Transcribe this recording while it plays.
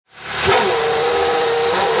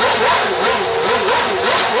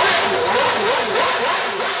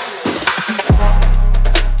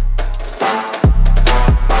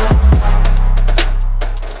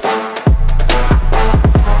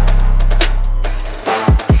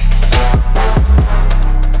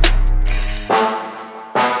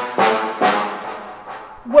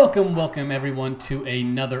Welcome everyone to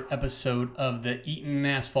another episode of the Eaton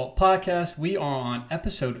Asphalt Podcast. We are on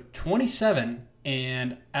episode 27,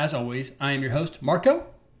 and as always, I am your host, Marco.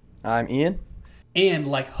 I'm Ian. And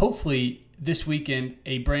hopefully this weekend,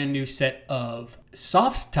 a brand new set of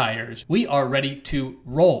soft tires. We are ready to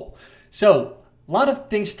roll. So, a lot of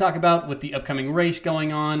things to talk about with the upcoming race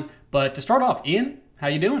going on, but to start off, Ian, how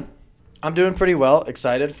you doing? I'm doing pretty well.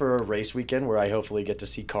 Excited for a race weekend where I hopefully get to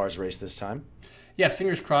see cars race this time. Yeah,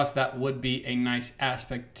 fingers crossed that would be a nice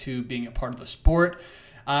aspect to being a part of the sport.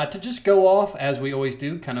 To just go off, as we always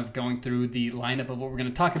do, kind of going through the lineup of what we're going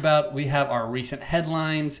to talk about, we have our recent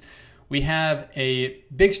headlines. We have a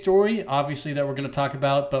big story, obviously, that we're going to talk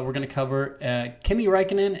about, but we're going to cover Kimi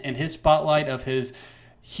Räikkönen and his spotlight of his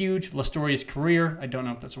huge Lastorious career. I don't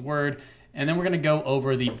know if that's a word. And then we're going to go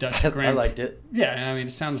over the Dutch Grand Prix. I liked it. Yeah, I mean,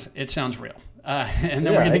 it sounds real. And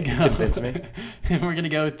then we're going to go. Convince me. And we're going to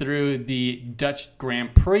go through the Dutch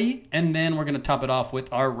Grand Prix, and then we're going to top it off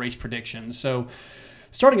with our race predictions. So,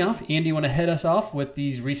 starting off, Ian, do you want to head us off with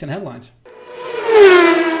these recent headlines?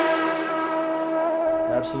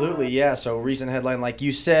 Absolutely, yeah. So, recent headline, like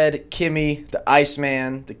you said, Kimi, the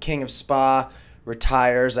Iceman, the King of Spa,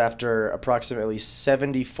 retires after approximately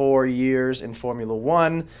 74 years in Formula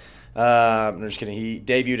One. I'm just kidding. He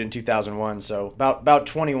debuted in 2001, so about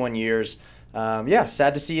 21 years.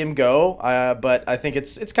 Sad to see him go, but I think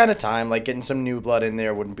it's kind of time. Like, getting some new blood in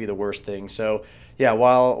there wouldn't be the worst thing. So, yeah,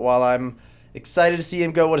 while I'm excited to see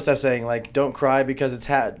him go, what is that saying? Like, don't cry because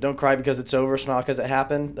it's over, smile because it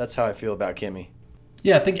happened. That's how I feel about Kimi.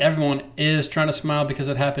 Yeah, I think everyone is trying to smile because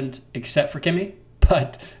it happened, except for Kimi.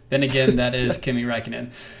 But then again, that is Kimi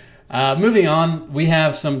Räikkönen. Moving on, we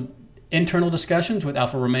have some internal discussions with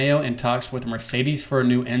Alfa Romeo and talks with Mercedes for a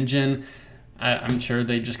new engine. I'm sure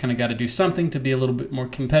they just kind of got to do something to be a little bit more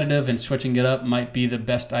competitive, and switching it up might be the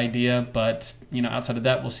best idea. But, outside of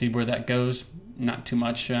that, we'll see where that goes. Not too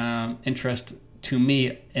much interest to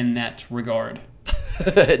me in that regard.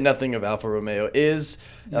 Nothing of Alfa Romeo is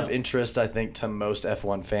of interest, I think, to most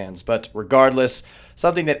F1 fans. But regardless,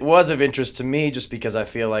 something that was of interest to me, just because I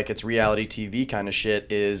feel like it's reality TV kind of shit,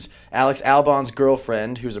 is Alex Albon's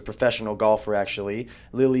girlfriend, who's a professional golfer actually,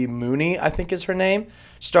 Lily Mooney, I think is her name,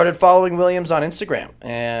 started following Williams on Instagram.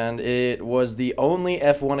 And it was the only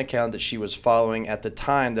F1 account that she was following at the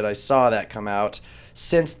time that I saw that come out.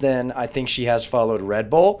 Since then, I think she has followed Red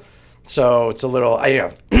Bull. So it's a little,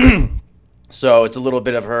 So it's a little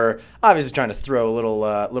bit of her obviously trying to throw a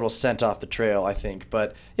little scent off the trail, I think.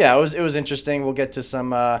 But yeah, it was interesting. We'll get to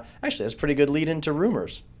some actually that's a pretty good lead into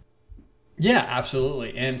rumors. Yeah,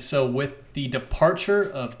 absolutely. And so with the departure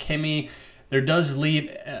of Kimi, there does leave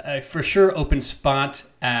a for sure open spot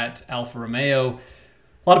at Alfa Romeo.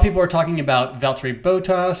 A lot of people are talking about Valtteri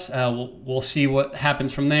Bottas. We'll see what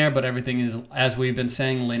happens from there, but everything is, as we've been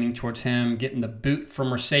saying, leaning towards him getting the boot from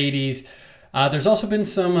Mercedes. There's also been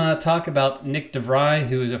some talk about Nick DeVry,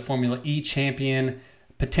 who is a Formula E champion,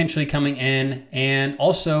 potentially coming in, and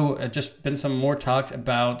also just been some more talks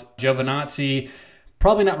about Giovinazzi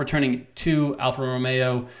probably not returning to Alfa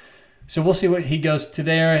Romeo. So we'll see what he goes to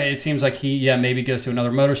there. It seems like he maybe goes to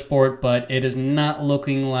another motorsport, but it is not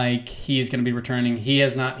looking like he is going to be returning. He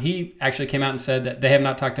actually came out and said that they have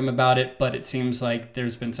not talked to him about it, but it seems like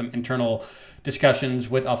there's been some internal discussions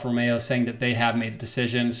with Alfa Romeo saying that they have made a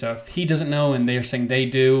decision. So if he doesn't know and they're saying they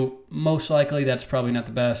do, most likely that's probably not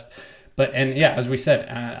the best. But as we said,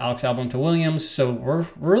 Alex Albon to Williams. So we're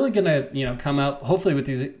really gonna come out hopefully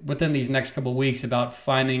within these next couple of weeks about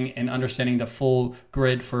finding and understanding the full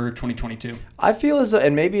grid for 2022. I feel as though,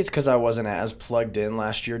 and maybe it's because I wasn't as plugged in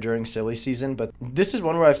last year during silly season, but this is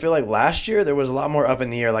one where I feel like last year there was a lot more up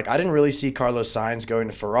in the air. Like, I didn't really see Carlos Sainz going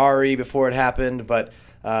to Ferrari before it happened, but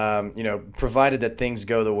provided that things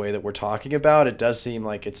go the way that we're talking about, it does seem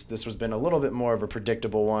like this has been a little bit more of a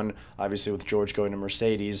predictable one, obviously with George going to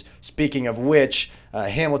Mercedes. Speaking of which,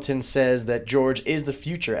 Hamilton says that George is the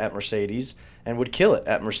future at Mercedes and would kill it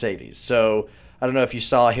at Mercedes. So I don't know if you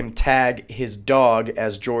saw him tag his dog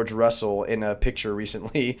as George Russell in a picture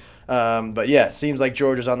recently. But yeah, it seems like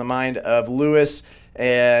George is on the mind of Lewis.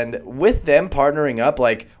 And with them partnering up,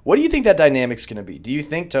 what do you think that dynamic's going to be? Do you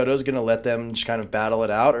think Toto's going to let them just kind of battle it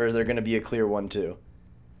out, or is there going to be a clear 1-2?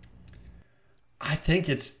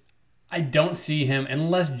 I don't see him,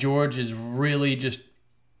 unless George is really just,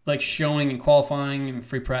 like showing in qualifying and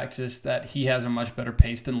free practice that he has a much better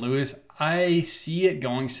pace than Lewis. I see it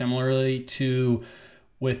going similarly to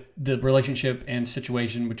with the relationship and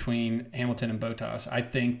situation between Hamilton and Bottas. I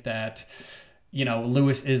think that,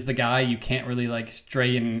 Lewis is the guy. You can't really like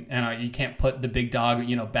stray and you can't put the big dog,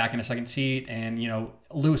 back in a second seat. And,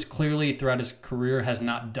 Lewis clearly throughout his career has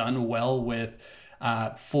not done well with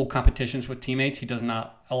full competitions with teammates. He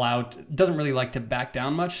doesn't really like to back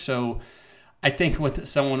down much. So I think with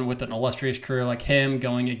someone with an illustrious career like him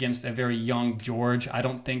going against a very young George, I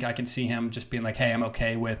don't think I can see him just being like, hey, I'm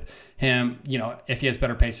okay with him, if he has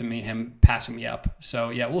better pace than me, him passing me up.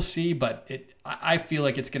 So yeah, we'll see. But I feel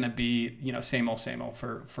like it's going to be, same old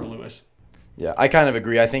for Lewis. Yeah, I kind of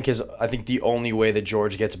agree. I think the only way that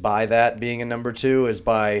George gets by that being a number 2 is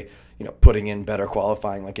by, putting in better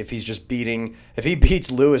qualifying. Like if he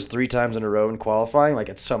beats Lewis 3 times in a row in qualifying, like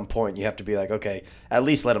at some point you have to be like, okay, at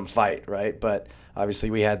least let him fight, right? But obviously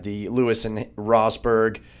we had the Lewis and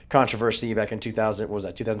Rosberg controversy back in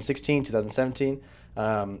 2016, 2017,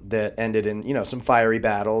 that ended in, some fiery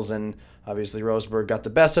battles, and obviously Rosberg got the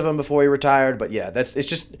best of him before he retired. But yeah,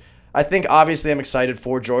 I think obviously I'm excited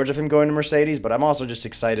for George of him going to Mercedes, but I'm also just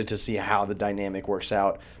excited to see how the dynamic works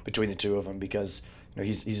out between the two of them, because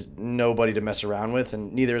he's nobody to mess around with,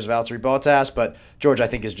 and neither is Valtteri Bottas, but George I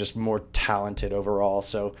think is just more talented overall.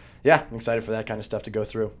 So yeah, I'm excited for that kind of stuff to go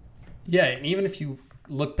through. Yeah, and even if you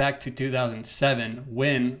look back to 2007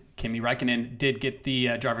 when Kimi Räikkönen did get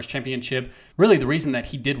the Drivers' Championship, really the reason that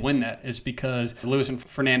he did win that is because Lewis and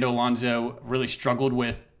Fernando Alonso really struggled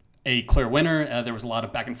with a clear winner. There was a lot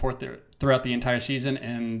of back and forth there throughout the entire season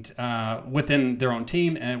and within their own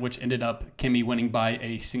team, which ended up Kimi winning by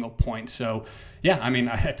a single point. So, yeah, I mean,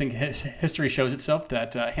 I think history shows itself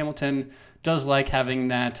that Hamilton does like having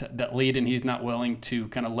that lead, and he's not willing to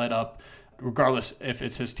kind of let up, regardless if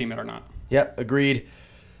it's his teammate or not. Yep, agreed.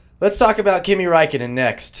 Let's talk about Kimi Räikkönen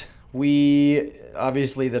next.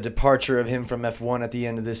 Obviously, the departure of him from F1 at the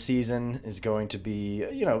end of this season is going to be,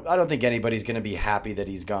 I don't think anybody's going to be happy that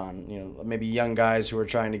he's gone. Maybe young guys who are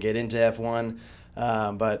trying to get into F1.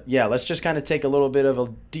 But yeah, let's just kind of take a little bit of a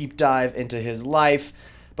deep dive into his life.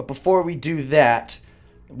 But before we do that,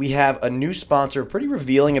 we have a new sponsor, pretty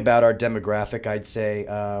revealing about our demographic, I'd say,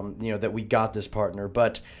 that we got this partner.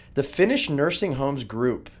 But the Finnish Nursing Homes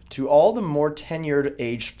Group. To all the more tenured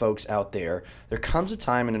aged folks out there comes a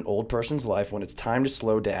time in an old person's life when it's time to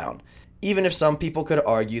slow down. Even if some people could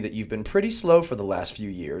argue that you've been pretty slow for the last few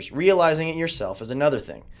years, realizing it yourself is another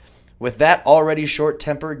thing. With that already short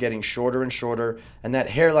temper getting shorter and shorter, and that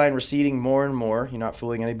hairline receding more and more, you're not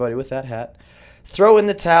fooling anybody with that hat, throw in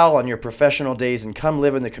the towel on your professional days and come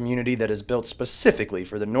live in the community that is built specifically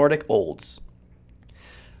for the Nordic olds.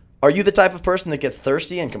 Are you the type of person that gets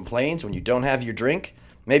thirsty and complains when you don't have your drink?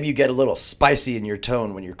 Maybe you get a little spicy in your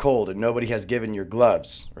tone when you're cold and nobody has given your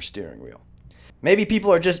gloves or steering wheel. Maybe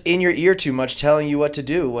people are just in your ear too much telling you what to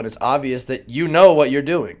do when it's obvious that you know what you're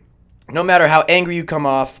doing. No matter how angry you come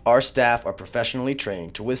off, our staff are professionally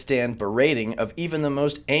trained to withstand berating of even the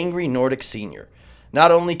most angry Nordic senior.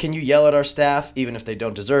 Not only can you yell at our staff, even if they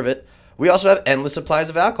don't deserve it, we also have endless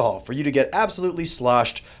supplies of alcohol for you to get absolutely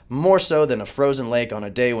sloshed, more so than a frozen lake on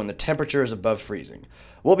a day when the temperature is above freezing.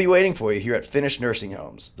 We'll be waiting for you here at Finnish Nursing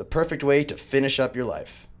Homes, the perfect way to finish up your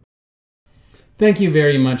life. Thank you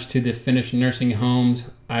very much to the Finnish Nursing Homes.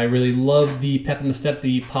 I really love the pep in the step,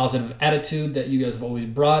 the positive attitude that you guys have always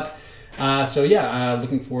brought.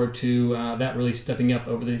 Looking forward to that really stepping up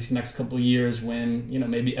over these next couple of years when,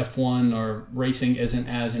 maybe F1 or racing isn't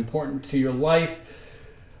as important to your life.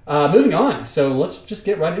 Moving on, so let's just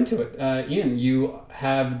get right into it. Ian, you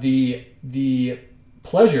have the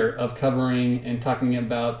pleasure of covering and talking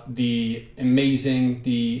about the amazing,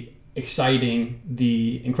 the exciting,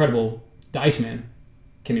 the incredible, the Iceman,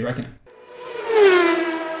 Kimi Räikkönen.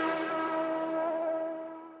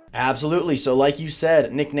 Absolutely. So like you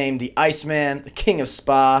said, nicknamed the Iceman, the King of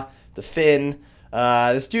Spa, the Finn.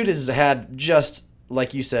 This dude has had, just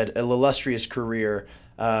like you said, an illustrious career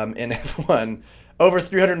in F1. Over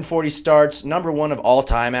 340 starts, number 1 of all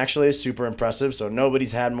time, actually, is super impressive. So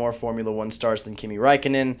nobody's had more Formula 1 starts than Kimi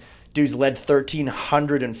Räikkönen. Dude's led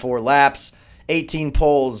 1,304 laps, 18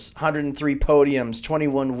 poles, 103 podiums,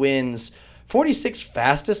 21 wins, 46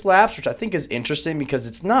 fastest laps, which I think is interesting because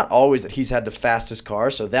it's not always that he's had the fastest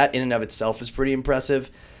car. So that in and of itself is pretty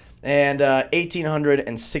impressive. And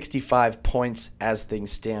 1,865 points as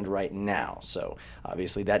things stand right now. So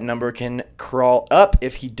obviously that number can crawl up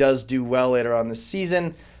if he does do well later on this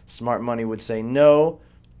season. Smart money would say no.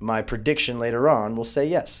 my prediction later on will say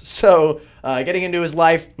yes. So, getting into his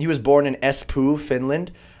life, he was born in Espoo,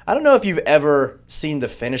 Finland. I don't know if you've ever seen the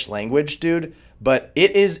Finnish language, dude, but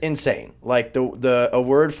it is insane. Like a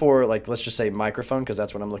word for, like, let's just say microphone, because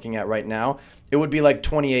that's what I'm looking at right now, it would be like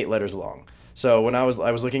 28 letters long. So when I was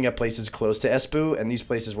looking at places close to Espoo, and these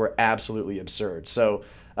places were absolutely absurd. So,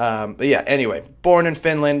 but yeah, anyway, born in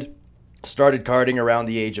Finland, started karting around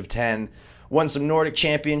the age of 10, won some Nordic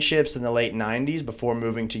championships in the late 90s before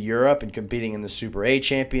moving to Europe and competing in the Super A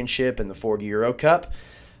Championship and the Ford Euro Cup.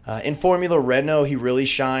 In Formula Renault, he really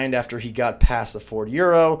shined after he got past the Ford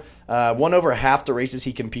Euro, won over half the races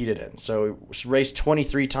he competed in. So he raced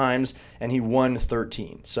 23 times, and he won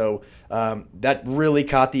 13. So that really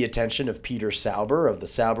caught the attention of Peter Sauber of the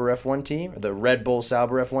Sauber F1 team, or the Red Bull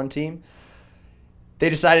Sauber F1 team. They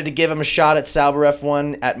decided to give him a shot at Sauber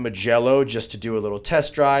F1 at Mugello just to do a little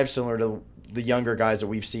test drive, similar to the younger guys that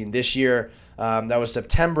we've seen this year. That was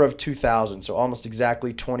September of 2000, so almost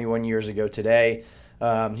exactly 21 years ago today.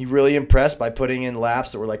 He really impressed by putting in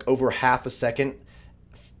laps that were like over half a second.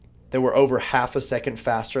 They were over half a second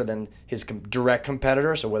faster than his direct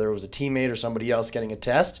competitor, so whether it was a teammate or somebody else getting a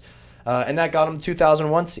test. And that got him the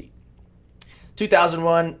 2001 seat.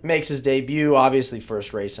 2001 makes his debut, obviously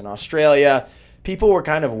first race in Australia. People were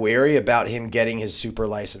kind of wary about him getting his super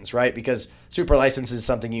license, right? Because super license is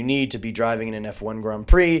something you need to be driving in an F1 Grand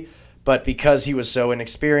Prix. But because he was so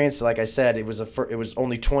inexperienced, like I said, it was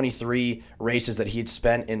only 23 races that he had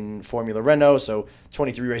spent in Formula Renault, so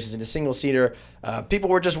 23 races in a single-seater. People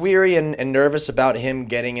were just weary and nervous about him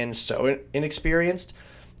getting in so inexperienced.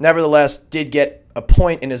 Nevertheless, did get a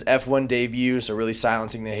point in his F1 debut, so really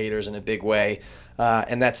silencing the haters in a big way.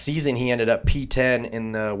 And that season, he ended up P10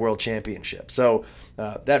 in the World Championship. So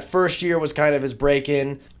that first year was kind of his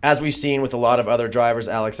break-in. As we've seen with a lot of other drivers,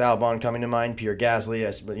 Alex Albon coming to mind, Pierre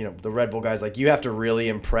Gasly, the Red Bull guys, like you have to really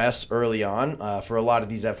impress early on for a lot of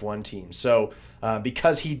these F1 teams. So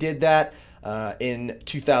because he did that, in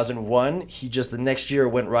 2001, he just the next year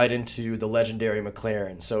went right into the legendary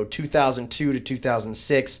McLaren. So 2002 to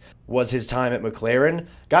 2006 was his time at McLaren.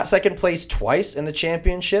 Got second place twice in the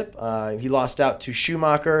championship. He lost out to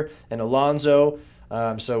Schumacher and Alonso.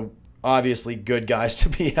 So obviously good guys to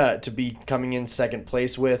be coming in second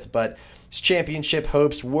place with. But his championship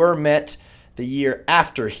hopes were met the year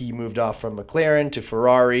after he moved off from McLaren to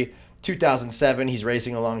Ferrari. 2007, he's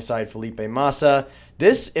racing alongside Felipe Massa.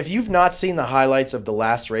 This, if you've not seen the highlights of the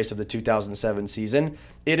last race of the 2007 season,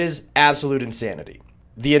 it is absolute insanity.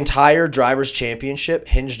 The entire Drivers' Championship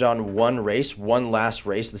hinged on one last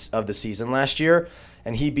race of the season last year,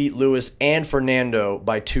 and he beat Lewis and Fernando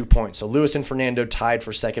by 2 points. So Lewis and Fernando tied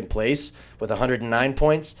for second place with 109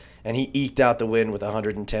 points, and he eked out the win with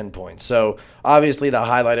 110 points. So obviously the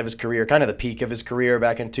highlight of his career, kind of the peak of his career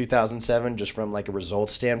back in 2007, just from like a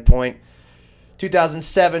results standpoint.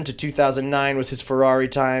 2007 to 2009 was his Ferrari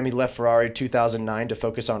time. He left Ferrari 2009 to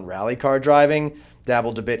focus on rally car driving.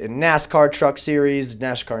 Dabbled a bit in NASCAR Truck Series,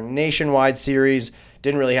 NASCAR Nationwide Series.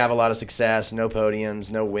 Didn't really have a lot of success, no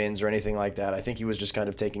podiums, no wins or anything like that. I think he was just kind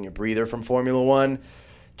of taking a breather from Formula One.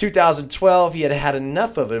 2012, he had had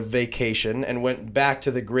enough of a vacation and went back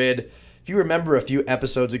to the grid. If you remember a few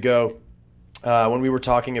episodes ago when we were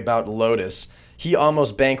talking about Lotus, he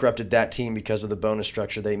almost bankrupted that team because of the bonus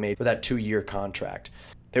structure they made for that 2-year contract.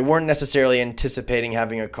 They weren't necessarily anticipating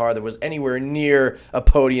having a car that was anywhere near a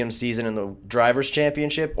podium season in the Drivers'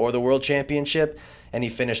 Championship or the World Championship, and he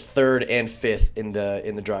finished 3rd and 5th in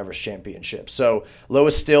the Drivers' Championship. So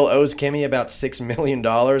Lotus still owes Kimi about $6 million,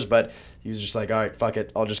 but he was just like, all right, fuck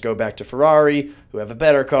it. I'll just go back to Ferrari, who have a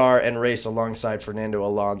better car, and race alongside Fernando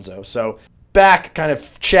Alonso. So back kind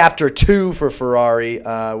of chapter 2 for Ferrari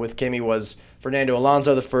with Kimi was Fernando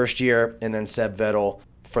Alonso the first year, and then Seb Vettel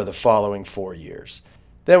for the following 4 years.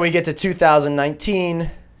 Then we get to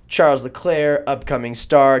 2019. Charles Leclerc, upcoming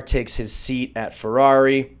star, takes his seat at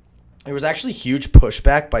Ferrari. There was actually huge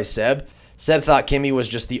pushback by Seb. Seb thought Kimi was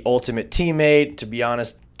just the ultimate teammate. To be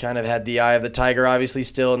honest, kind of had the eye of the tiger, obviously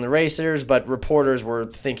still in the racers, but reporters were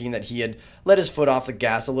thinking that he had let his foot off the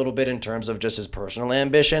gas a little bit in terms of just his personal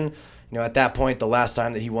ambition. At that point, the last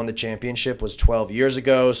time that he won the championship was 12 years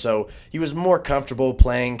ago, so he was more comfortable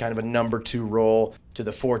playing kind of a number 2 role to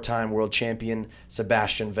the 4-time world champion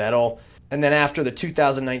Sebastian Vettel. And then after the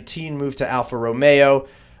 2019 move to Alfa Romeo,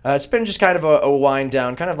 it's been just kind of a wind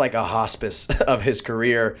down, kind of like a hospice of his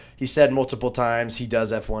career. He said multiple times he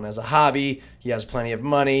does F1 as a hobby. He has plenty of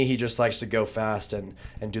money. He just likes to go fast and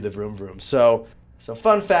do the vroom vroom. So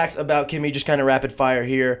fun facts about Kimi, just kind of rapid fire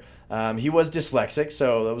here. He was dyslexic,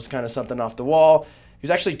 so that was kind of something off the wall. He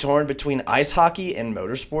was actually torn between ice hockey and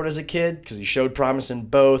motorsport as a kid because he showed promise in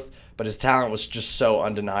both, but his talent was just so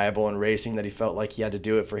undeniable in racing that he felt like he had to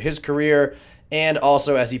do it for his career. And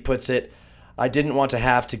also, as he puts it, I didn't want to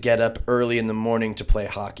have to get up early in the morning to play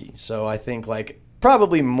hockey. So I think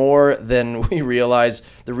probably more than we realize,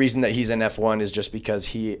 the reason that he's in F1 is just because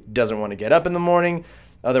he doesn't want to get up in the morning.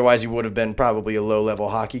 Otherwise, he would have been probably a low-level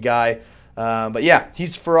hockey guy. But yeah,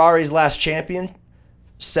 he's Ferrari's last champion.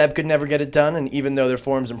 Seb could never get it done, and even though their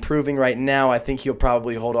form's improving right now, I think he'll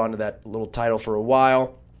probably hold on to that little title for a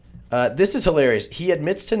while. This is hilarious. He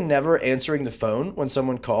admits to never answering the phone when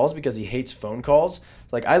someone calls because he hates phone calls.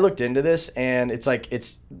 I looked into this, and it's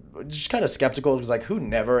just kind of skeptical because who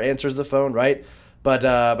never answers the phone, right?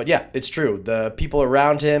 But yeah, it's true. The people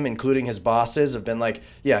around him, including his bosses, have been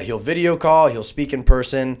yeah, he'll video call, he'll speak in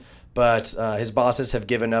person, but his bosses have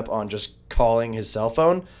given up on just calling his cell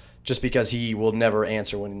phone just because he will never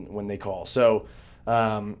answer when they call. So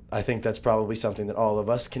I think that's probably something that all of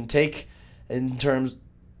us can take I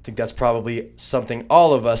think that's probably something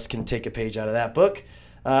all of us can take a page out of that book.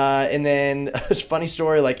 And then a funny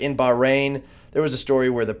story, in Bahrain, there was a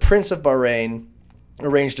story where the Prince of Bahrain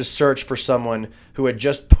arranged a search for someone who had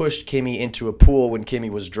just pushed Kimi into a pool when Kimi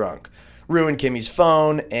was drunk, ruined Kimi's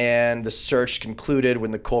phone, and the search concluded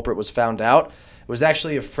when the culprit was found out. It was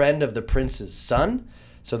actually a friend of the prince's son.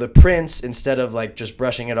 So the prince, instead of just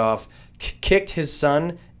brushing it off, kicked his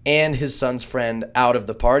son and his son's friend out of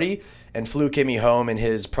the party and flew Kimi home in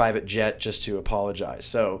his private jet just to apologize.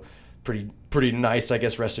 So pretty nice, I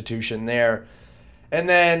guess, restitution there. And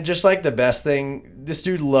then just the best thing, this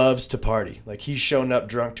dude loves to party. He's shown up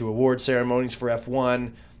drunk to award ceremonies for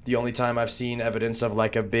F1. The only time I've seen evidence of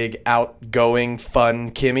a big outgoing,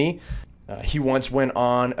 fun Kimi. He once went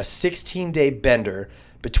on a 16-day bender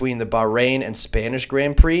between the Bahrain and Spanish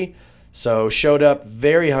Grand Prix. So showed up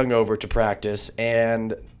very hungover to practice,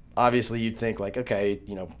 and obviously you'd think okay,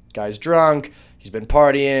 guy's drunk, he's been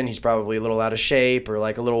partying, he's probably a little out of shape or a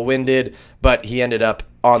little winded, but he ended up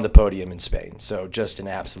on the podium in Spain. So just an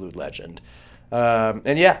absolute legend.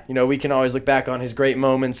 And yeah, we can always look back on his great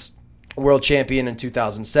moments. World champion in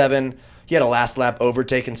 2007. He had a last lap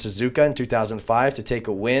overtake in Suzuka in 2005 to take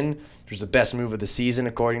a win, which was the best move of the season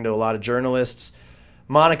according to a lot of journalists.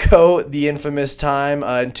 Monaco, the infamous time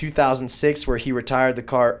in 2006 where he retired the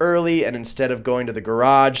car early and instead of going to the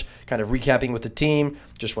garage, kind of recapping with the team,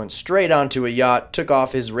 just went straight onto a yacht, took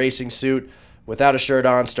off his racing suit without a shirt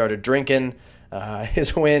on, started drinking.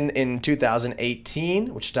 His win in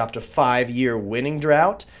 2018, which stopped a 5-year winning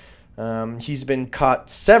drought. He's been caught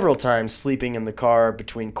several times sleeping in the car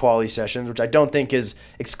between quali sessions, which I don't think is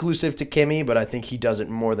exclusive to Kimi, but I think he does it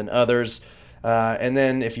more than others. And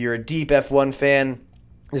then if you're a deep F1 fan,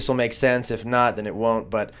 this will make sense. If not, then it won't.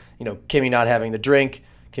 But, Kimi not having the drink,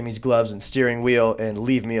 Kimi's gloves and steering wheel, and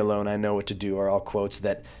leave me alone, I know what to do are all quotes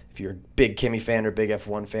that if you're a big Kimi fan or big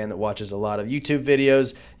F1 fan that watches a lot of YouTube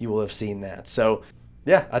videos, you will have seen that. So,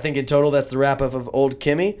 yeah, I think in total that's the wrap-up of old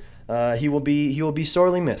Kimi. He will be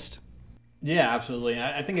sorely missed. Yeah, absolutely.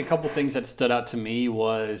 I think a couple things that stood out to me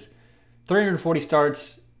was 340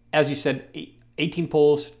 starts, as you said, 18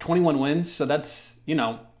 poles, 21 wins. So that's,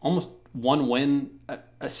 almost one win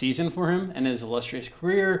a season for him in his illustrious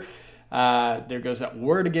career. There goes that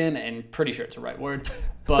word again, and pretty sure it's the right word.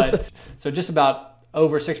 But so just about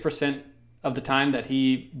over 6% of the time that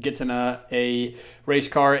he gets in a race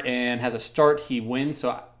car and has a start, he wins.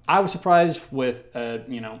 So I was surprised with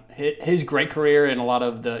his great career and a lot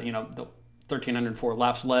of the the 1,304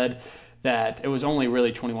 laps led that it was only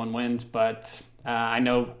really 21 wins. But I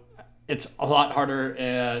know it's a lot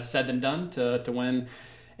harder said than done to win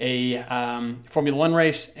a Formula One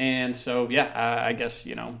race, and so I guess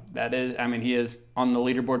that is. I mean, he is on the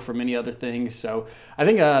leaderboard for many other things. So I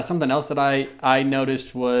think something else that I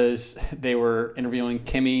noticed was they were interviewing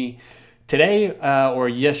Kimi today or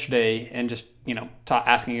yesterday, and just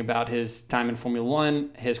asking about his time in Formula One.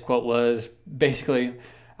 His quote was basically,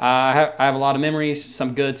 "I have a lot of memories,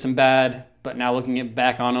 some good, some bad, but now looking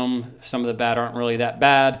back on them, some of the bad aren't really that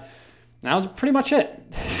bad." And that was pretty much it.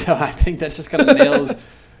 So I think that just kind of nails.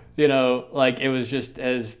 It was just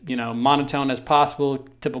as, monotone as possible.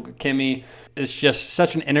 Typical Kimi. It's just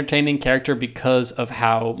such an entertaining character because of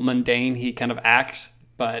how mundane he kind of acts.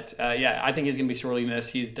 But, I think he's going to be sorely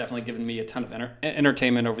missed. He's definitely given me a ton of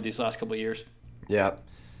entertainment over these last couple of years. Yeah.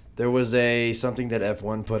 There was something that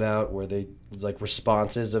F1 put out where it was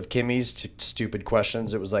responses of Kimi's to stupid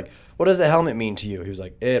questions. It was what does the helmet mean to you? He was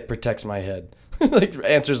like, it protects my head. like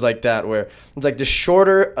answers like that, where it's like the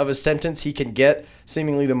shorter of a sentence he can get,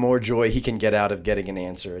 seemingly the more joy he can get out of getting an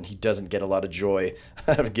answer, and he doesn't get a lot of joy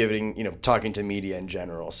out of talking to media in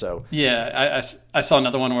general. So yeah, I saw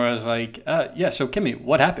another one where I was like, yeah, so Kimmy,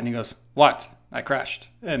 what happened? He goes, what? I crashed,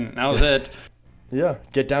 and that was it. yeah,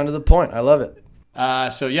 get down to the point. I love it.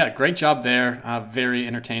 So yeah, great job there. Very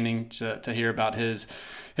entertaining to hear about his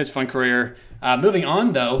fun career. Moving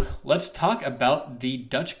on though, let's talk about the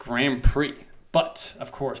Dutch Grand Prix. But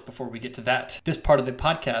of course, before we get to that, this part of the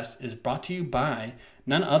podcast is brought to you by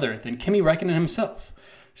none other than Kimi Räikkönen himself.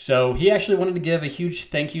 So he actually wanted to give a huge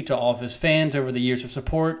thank you to all of his fans over the years of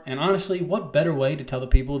support. And honestly, what better way to tell the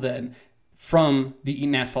people than from the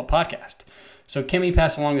Eaton Asphalt podcast? So Kimi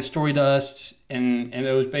passed along the story to us, and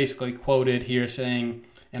it was basically quoted here saying,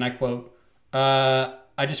 and I quote,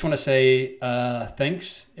 I just want to say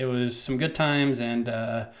thanks. It was some good times, and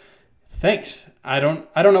thanks. I don't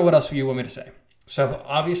know what else you want me to say. So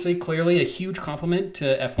obviously, clearly a huge compliment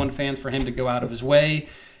to F1 fans for him to go out of his way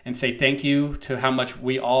and say thank you to how much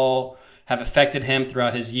we all have affected him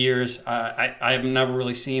throughout his years. I have never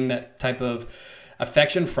really seen that type of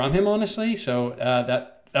affection from him, honestly. So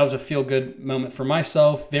that was a feel-good moment for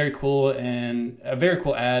myself. Very cool, and a very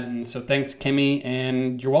cool ad. And so thanks, Kimi,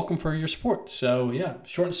 and you're welcome for your support. So yeah,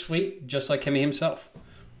 short and sweet, just like Kimi himself.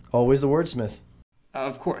 Always the wordsmith.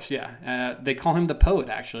 Of course, yeah. They call him the poet,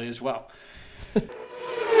 actually, as well.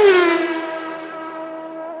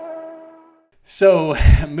 So,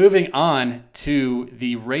 moving on to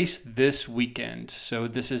the race this weekend. So,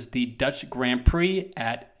 this is the Dutch Grand Prix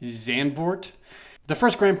at Zandvoort. The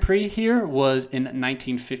first Grand Prix here was in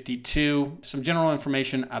 1952. Some general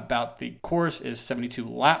information about the course is 72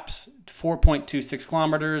 laps, 4.26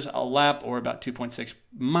 kilometers a lap, or about 2.6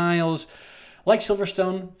 miles. Like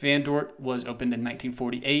Silverstone, Zandvoort was opened in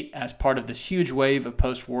 1948 as part of this huge wave of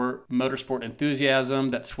post-war motorsport enthusiasm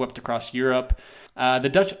that swept across Europe. The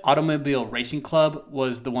Dutch Automobile Racing Club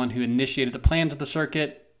was the one who initiated the plans of the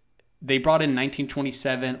circuit. They brought in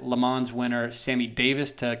 1927 Le Mans winner Sammy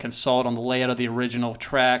Davis to consult on the layout of the original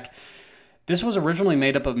track. This was originally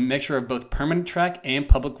made up of a mixture of both permanent track and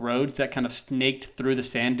public roads that kind of snaked through the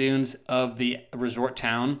sand dunes of the resort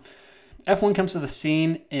town. F1 comes to the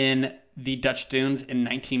scene in the Dutch Dunes in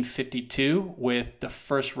 1952, with the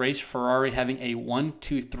first race Ferrari having a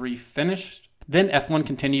 1-2-3 finish. Then F1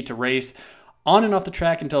 continued to race on and off the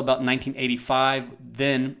track until about 1985,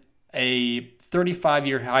 then a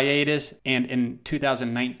 35-year hiatus, and in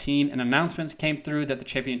 2019 an announcement came through that the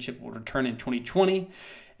championship will return in 2020,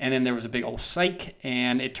 and then there was a big old psych,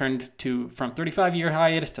 and it turned from 35-year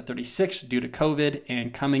hiatus to 36 due to COVID,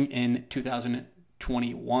 and coming in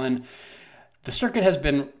 2021. The circuit has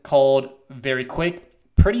been called very quick,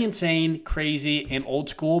 pretty insane, crazy, and old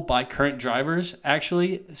school by current drivers,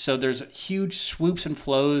 actually. So there's huge swoops and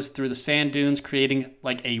flows through the sand dunes, creating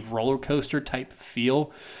like a roller coaster type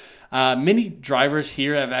feel. Many drivers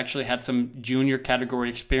here have actually had some junior category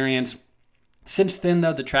experience. Since then,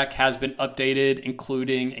 though, the track has been updated,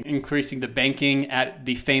 including increasing the banking at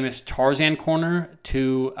the famous Tarzan corner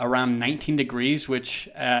to around 19 degrees, which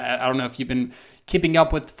I don't know if you've been keeping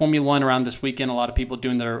up with Formula One around this weekend. A lot of people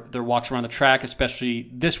doing their walks around the track, especially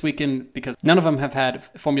this weekend, because none of them have had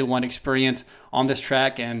Formula One experience on this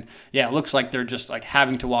track. And yeah, it looks like they're just like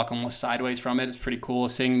having to walk almost sideways from it. It's pretty cool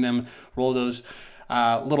seeing them roll those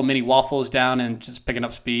little mini waffles down and just picking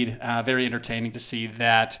up speed. Very entertaining to see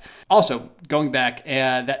that. Also, going back,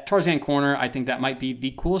 that Tarzan corner, I think that might be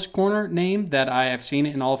the coolest corner name that I have seen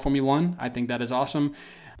in all of Formula One. I think that is awesome.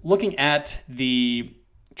 Looking at the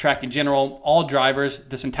track in general, all drivers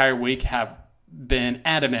this entire week have been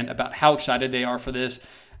adamant about how excited they are for this.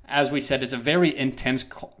 As we said, it's a very intense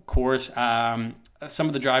course. Some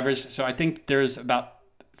of the drivers, so I think there's about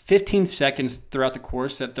 15 seconds throughout the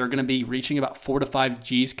course that they're going to be reaching about 4 to 5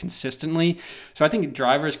 Gs consistently. So I think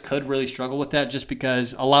drivers could really struggle with that, just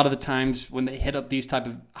because a lot of the times when they hit up these type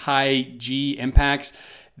of high G impacts,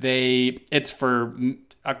 it's for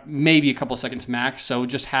maybe a couple seconds max. So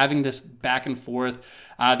just having this back and forth,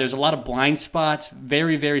 there's a lot of blind spots,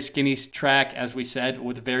 very, very skinny track, as we said,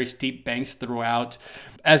 with very steep banks throughout.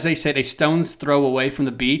 As they said, a stone's throw away from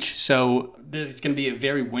the beach. So this is going to be a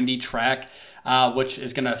very windy track, which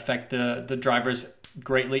is going to affect the drivers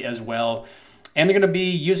greatly as well. And they're going to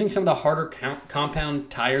be using some of the harder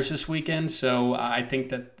compound tires this weekend. So I think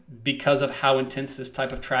that because of how intense this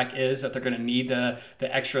type of track is, that they're going to need the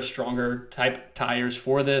extra stronger type tires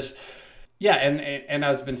for this. Yeah, and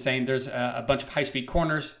as I've been saying, there's a bunch of high-speed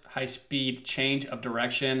corners, high-speed change of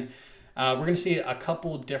direction. We're going to see a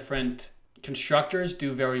couple different constructors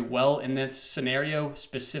do very well in this scenario,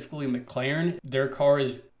 specifically McLaren. Their car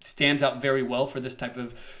is stands out very well for this type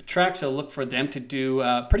of track. So look for them to do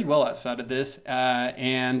pretty well outside of this.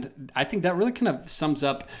 And I think that really kind of sums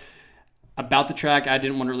up about the track. I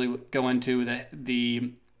didn't want to really go into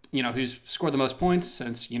the who's scored the most points,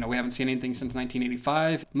 since, we haven't seen anything since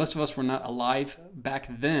 1985. Most of us were not alive back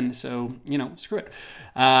then, so, screw it.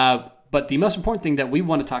 But the most important thing that we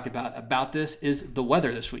want to talk about this is the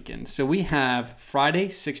weather this weekend. So we have Friday,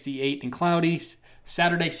 68 and cloudy,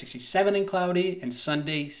 Saturday, 67 and cloudy, and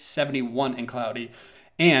Sunday, 71 and cloudy.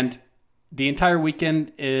 And the entire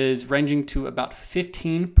weekend is ranging to about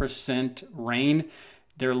 15% rain.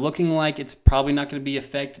 They're looking like it's probably not going to be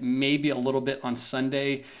affect, maybe a little bit on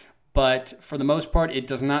Sunday. But for the most part, it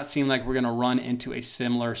does not seem like we're going to run into a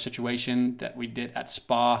similar situation that we did at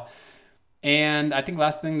Spa. And I think the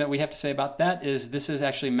last thing that we have to say about that is this is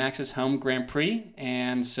actually Max's home Grand Prix.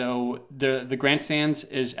 And so the grandstands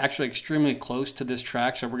is actually extremely close to this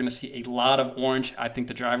track. So we're going to see a lot of orange. I think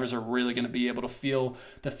the drivers are really going to be able to feel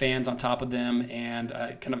the fans on top of them and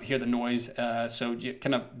kind of hear the noise. So you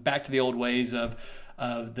kind of back to the old ways of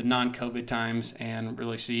the non-COVID times and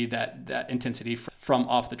really see that intensity from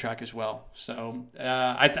off the track as well. So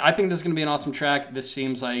I think this is going to be an awesome track. This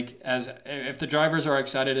seems like, if the drivers are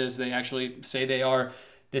excited as they actually say they are,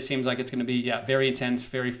 this seems like it's going to be very intense,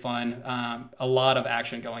 very fun, a lot of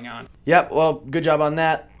action going on. Yep, well, good job on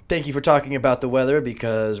that. Thank you for talking about the weather,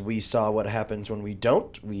 because we saw what happens when we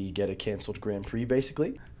don't. We get a canceled Grand Prix,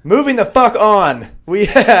 basically. Moving the fuck on, we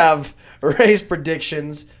have race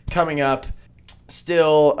predictions coming up.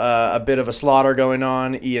 Still a bit of a slaughter going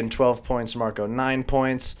on. Ian 12 points, Marco 9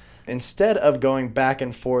 points. Instead of going back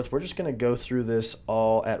and forth, we're just going to go through this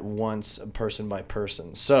all at once, person by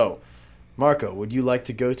person. So, Marco, would you like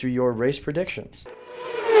to go through your race predictions?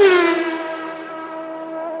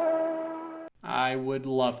 I would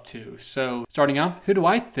love to. So, starting off, who do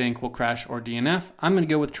I think will crash or DNF? I'm going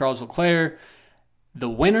to go with Charles Leclerc. The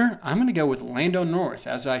winner, I'm going to go with Lando Norris.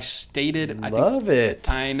 As I stated, Love it.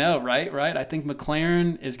 I know, right? I think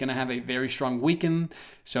McLaren is going to have a very strong weekend.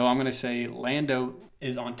 So I'm going to say Lando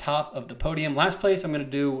is on top of the podium. Last place, I'm going to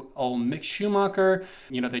do old Mick Schumacher.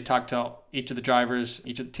 They talked to each of the drivers,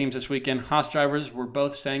 each of the teams this weekend. Haas drivers were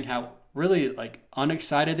both saying how really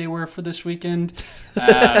unexcited they were for this weekend.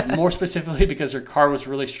 More specifically because their car was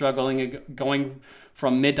really struggling going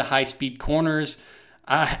from mid to high speed corners.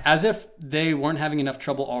 As if they weren't having enough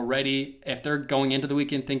trouble already. If they're going into the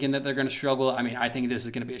weekend thinking that they're going to struggle, I think this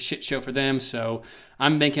is going to be a shit show for them. So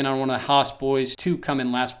I'm banking on one of the Haas boys to come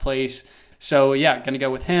in last place. So going to go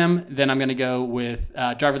with him. Then I'm going to go with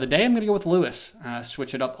driver of the day. I'm going to go with Lewis.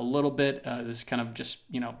 Switch it up a little bit. This is kind of just,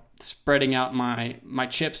 spreading out my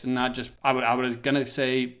chips and not just, I was going to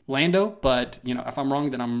say Lando, but, if I'm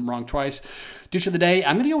wrong, then I'm wrong twice. Douche of the day,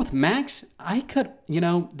 I'm going to go with Max. I could,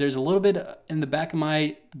 there's a little bit in the back of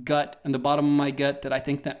my gut and the bottom of my gut that I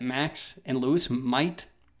think that Max and Lewis might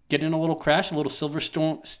get in a little crash, a little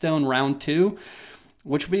Silverstone round 2,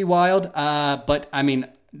 which would be wild. But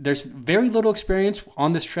there's very little experience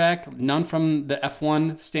on this track, none from the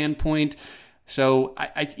F1 standpoint. So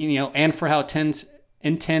and for how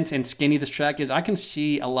intense and skinny this track is, I can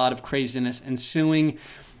see a lot of craziness ensuing.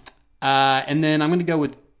 And then I'm going to go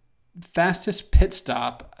with fastest pit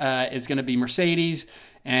stop is going to be Mercedes.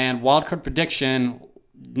 And wildcard prediction,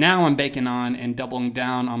 now I'm banking on and doubling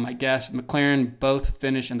down on my guess. McLaren both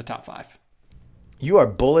finish in the top 5. You are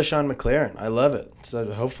bullish on McLaren. I love it.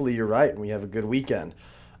 So hopefully you're right and we have a good weekend.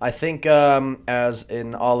 I think as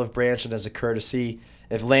an olive branch and as a courtesy,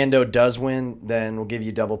 if Lando does win, then we'll give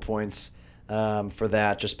you double points for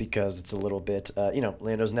that, just because it's a little bit,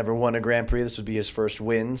 Lando's never won a Grand Prix. This would be his first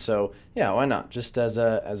win. So yeah, why not? Just as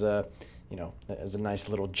a nice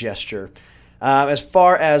little gesture. As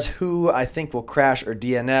far as who I think will crash or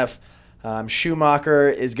DNF, Schumacher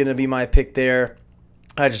is going to be my pick there.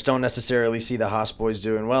 I just don't necessarily see the Haas boys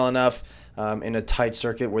doing well enough in a tight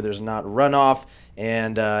circuit where there's not runoff.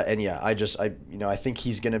 I think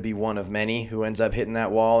he's going to be one of many who ends up hitting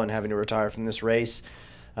that wall and having to retire from this race.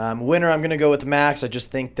 Winner, I'm going to go with Max. I just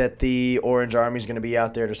think that the Orange Army is going to be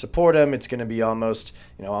out there to support him. It's going to be almost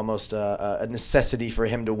a necessity for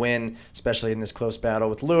him to win, especially in this close battle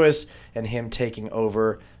with Lewis and him taking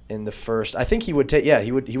over in the first. I think he would take. Yeah,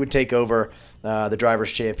 he would take over the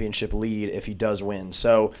Drivers' Championship lead if he does win.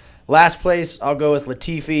 So last place, I'll go with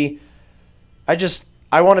Latifi.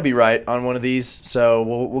 I want to be right on one of these, so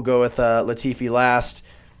we'll go with Latifi last.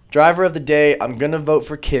 Driver of the day, I'm going to vote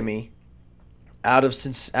for Kimi. Out of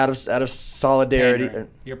solidarity. Pandering.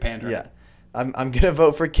 You're pandering. Yeah. I'm going to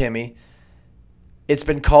vote for Kimi. It's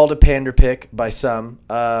been called a pander pick by some,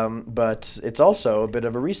 but it's also a bit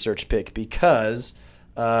of a research pick because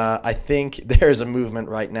I think there's a movement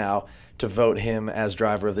right now to vote him as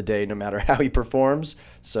driver of the day no matter how he performs.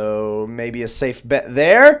 So maybe a safe bet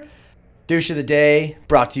there. Douche of the day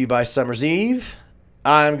brought to you by Summer's Eve.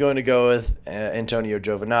 I'm going to go with Antonio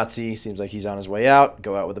Giovinazzi. Seems like he's on his way out.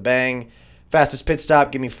 Go out with a bang. Fastest pit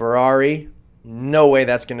stop, give me Ferrari. No way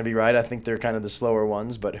that's going to be right. I think they're kind of the slower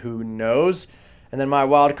ones, but who knows? And then my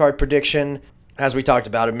wild card prediction, as we talked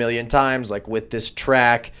about a million times, like with this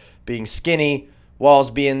track being skinny,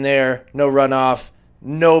 walls being there, no runoff,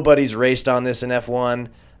 nobody's raced on this in F1.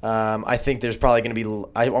 I think there's probably going to be,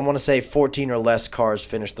 I want to say 14 or less cars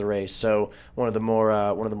finish the race. So one of the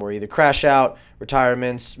more either crash out,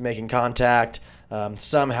 retirements, making contact,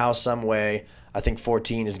 somehow, some way. I think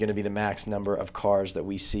 14 is going to be the max number of cars that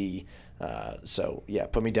we see. So yeah,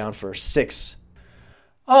 put me down for 6.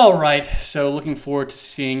 All right, so looking forward to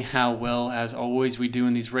seeing how well, as always, we do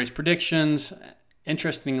in these race predictions.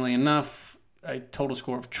 Interestingly enough, a total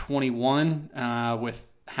score of 21 with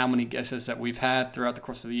how many guesses that we've had throughout the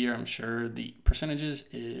course of the year. I'm sure the percentages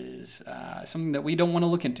is something that we don't want to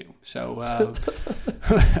look into. So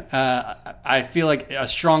I feel like a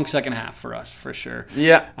strong second half for us, for sure.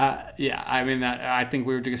 Yeah. I mean, I think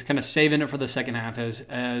we were just kind of saving it for the second half,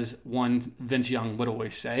 as one Vince Young would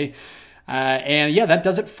always say. And yeah, that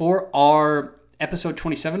does it for our episode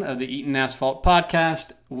 27 of the Eaton Asphalt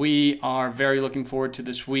podcast. We are very looking forward to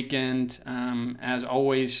this weekend. As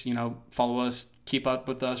always, follow us, keep up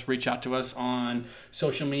with us, reach out to us on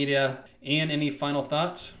social media. And any final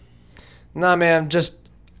thoughts? Nah, man,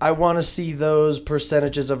 I want to see those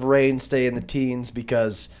percentages of rain stay in the teens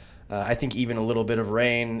because I think even a little bit of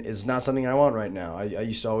rain is not something I want right now. I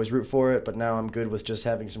used to always root for it, but now I'm good with just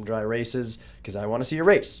having some dry races because I want to see a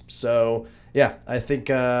race. So, yeah, I think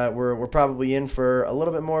we're probably in for a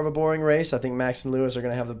little bit more of a boring race. I think Max and Lewis are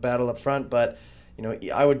going to have the battle up front, but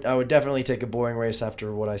I would definitely take a boring race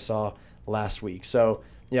after what I saw last week. So,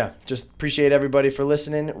 yeah, just appreciate everybody for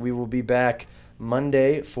listening. We will be back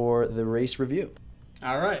Monday for the race review.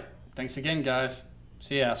 All right. Thanks again, guys.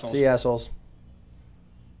 See you, assholes. See you, assholes.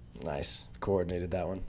 Nice. Coordinated that one.